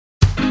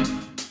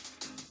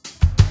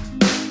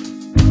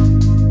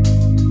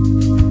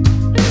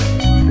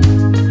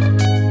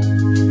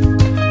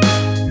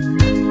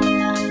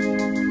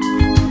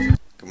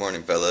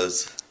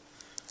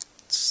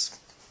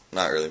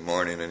not really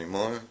morning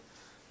anymore,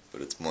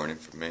 but it's morning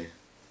for me.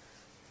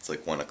 It's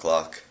like 1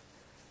 o'clock.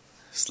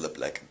 Slept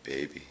like a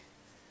baby.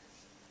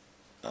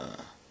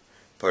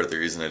 Part of the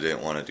reason I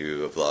didn't want to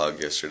do a vlog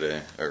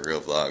yesterday, or a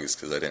real vlog, is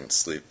because I didn't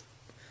sleep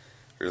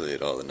really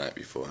at all the night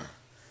before.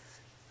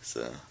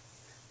 So,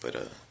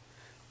 but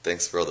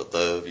thanks for all the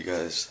love you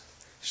guys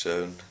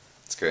showed.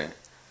 It's great.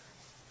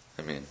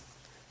 I mean,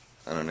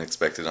 I don't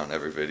expect it on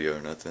every video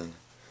or nothing,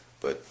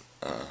 but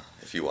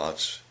if you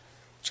watch,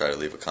 try to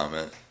leave a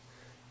comment,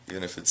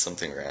 even if it's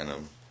something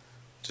random,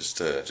 just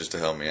to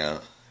help me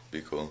out.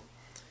 Be cool.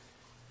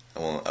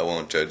 I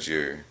won't judge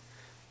your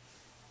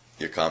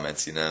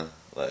comments, you know,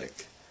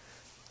 like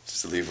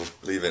just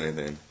leave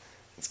anything.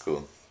 It's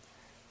cool.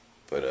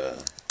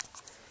 But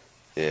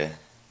yeah.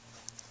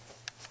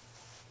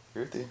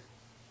 Ruthie.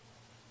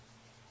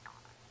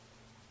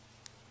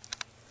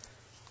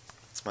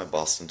 It's my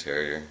Boston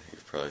Terrier.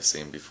 You've probably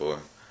seen before.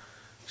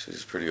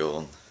 She's pretty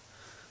old.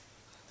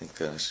 I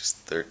think she's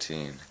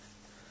 13.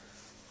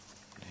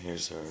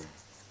 Here's her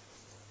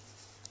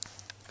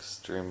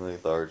extremely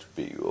large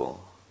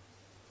beagle.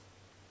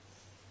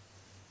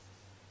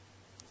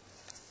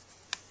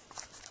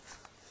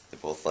 They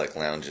both like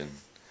lounging.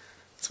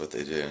 That's what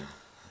they do.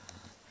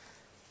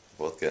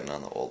 Both getting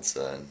on the old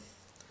side.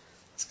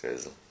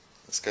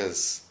 This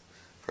guy's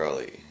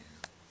probably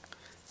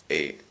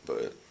 8,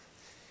 but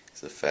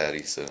he's a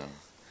fatty, so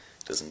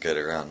doesn't get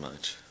around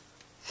much.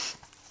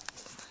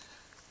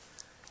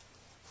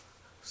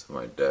 So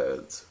my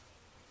dad's.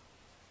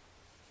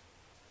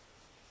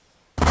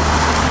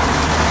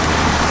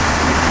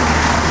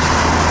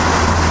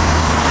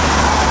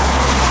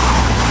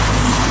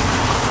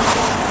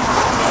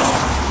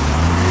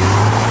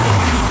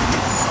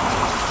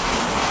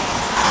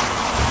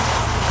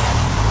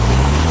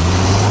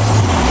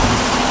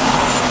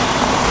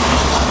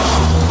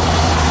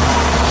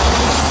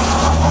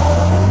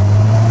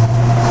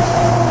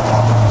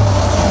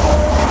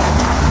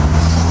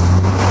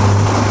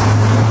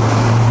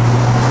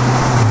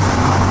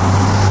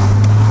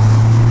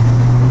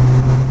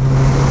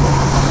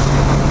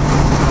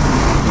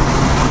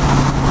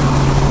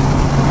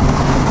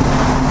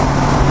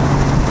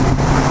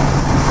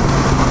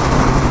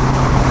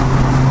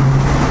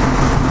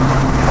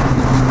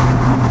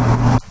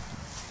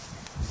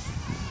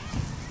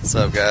 What's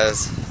up,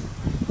 guys?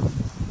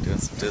 Doing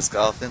some disc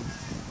golfing.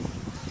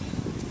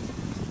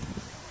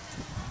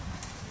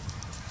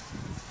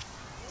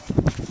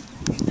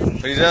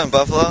 What are you doing,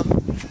 Buffalo? Throw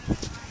the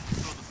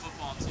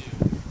football too.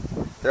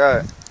 Throw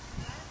it.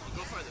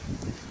 Go further.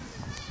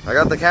 I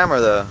got the camera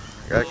though.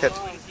 I gotta catch.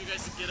 If you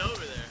guys can get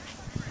over there.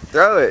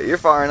 Throw it. You're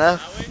far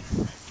enough.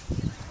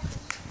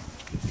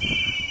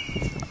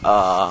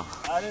 I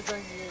didn't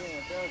think you were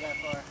gonna throw it that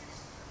far.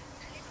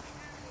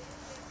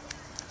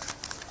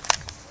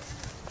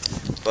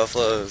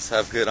 Buffaloes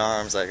have good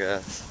arms, I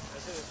guess.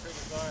 That shit is pretty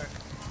far.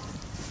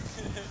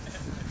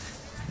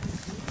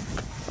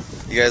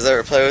 You guys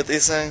ever play with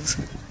these things?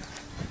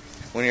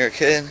 When you're a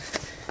kid?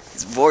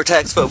 These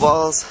vortex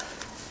footballs.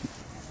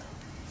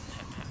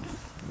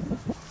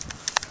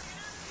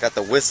 Got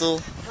the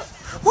whistle.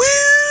 Woo!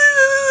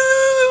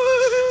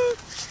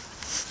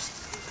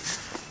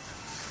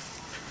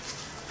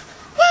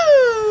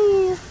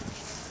 Woo!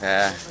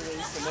 Yeah. They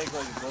used to make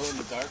like glow in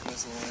the dark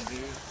whistle one,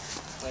 dude.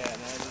 Play at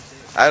night and shit.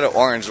 I had an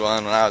orange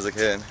one when I was a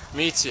kid.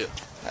 Me too.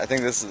 I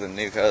think this is the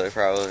new color,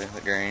 probably,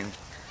 the green.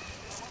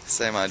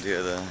 Same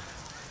idea though.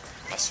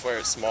 I swear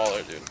it's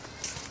smaller, dude.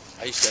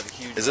 I used to have a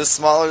huge. Is this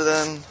smaller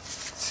than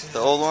the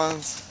old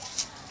ones?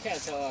 Can't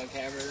tell on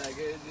camera that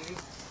good, dude.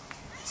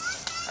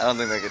 I don't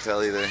think they could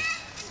tell either.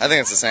 I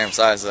think it's the same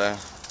size though. I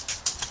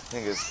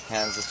think his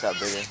hands just got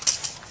bigger.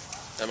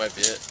 That might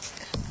be it.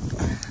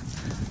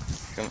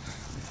 Come on.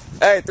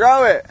 Hey,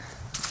 throw it!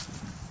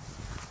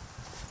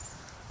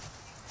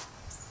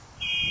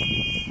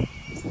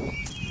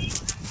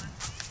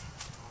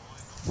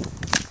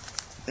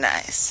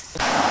 Nice.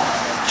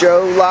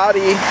 Joe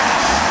Latti.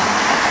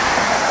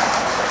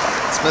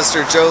 It's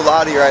Mr. Joe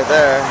Latti right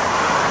there.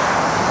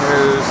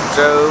 Here's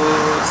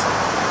Joe's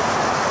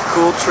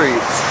cool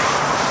treats.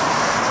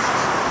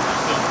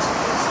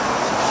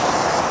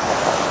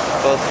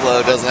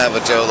 Buffalo doesn't have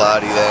a Joe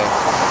Latti though.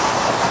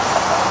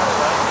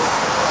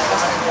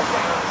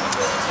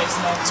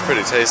 It's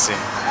pretty tasty.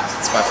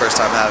 It's my first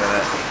time having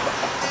it.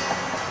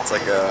 It's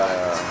like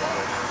a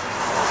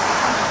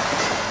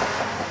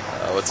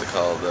what's it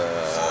called?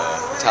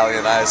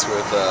 Italian ice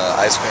with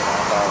ice cream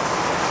on top.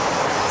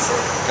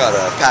 Got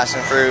a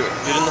passion fruit.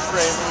 Get in the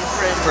frame.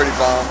 Pretty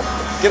bomb.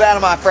 Get out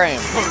of my frame.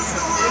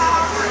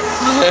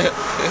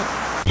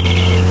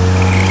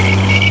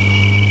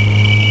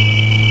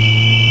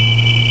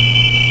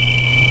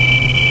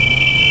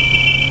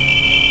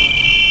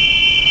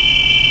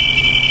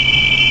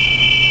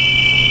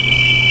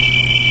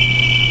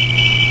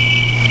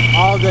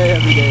 All day,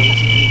 every day.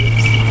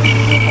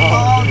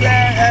 All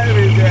day,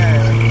 every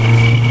day.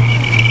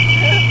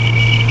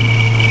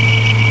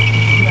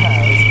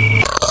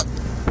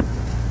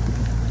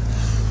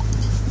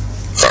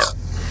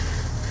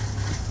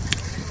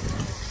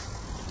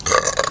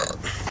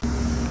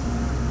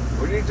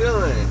 are you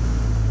doing?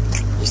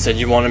 You said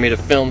you wanted me to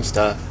film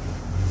stuff.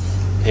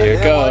 Here it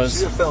I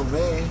goes. want you to film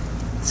me.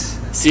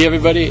 See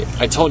everybody?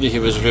 I told you he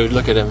was rude.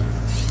 Look at him.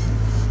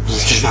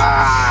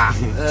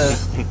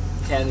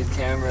 Candid I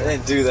camera.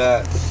 didn't do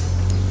that.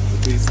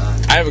 Peace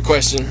sign. I have a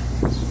question.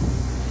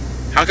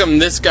 How come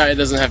this guy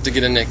doesn't have to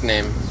get a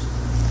nickname?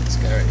 This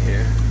guy right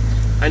here.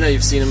 I know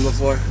you've seen him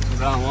before.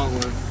 'Cause I don't want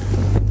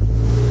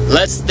one.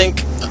 Let's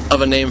think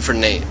of a name for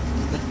Nate.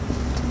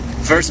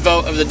 First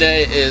vote of the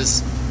day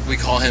is we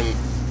call him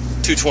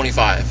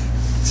 225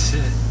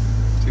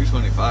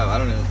 $2.25. I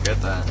don't even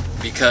get that.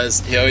 because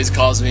he always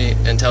calls me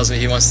and tells me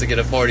he wants to get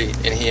a 40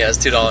 and he has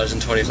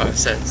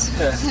 $2.25.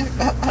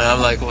 And I'm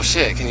like, well,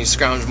 shit, can you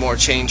scrounge more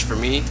change for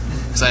me?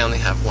 Because I only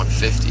have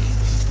 150.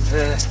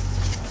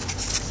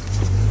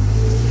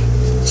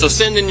 So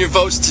send in your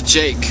votes to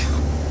Jake.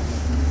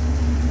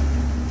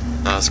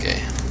 Oh, that's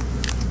gay.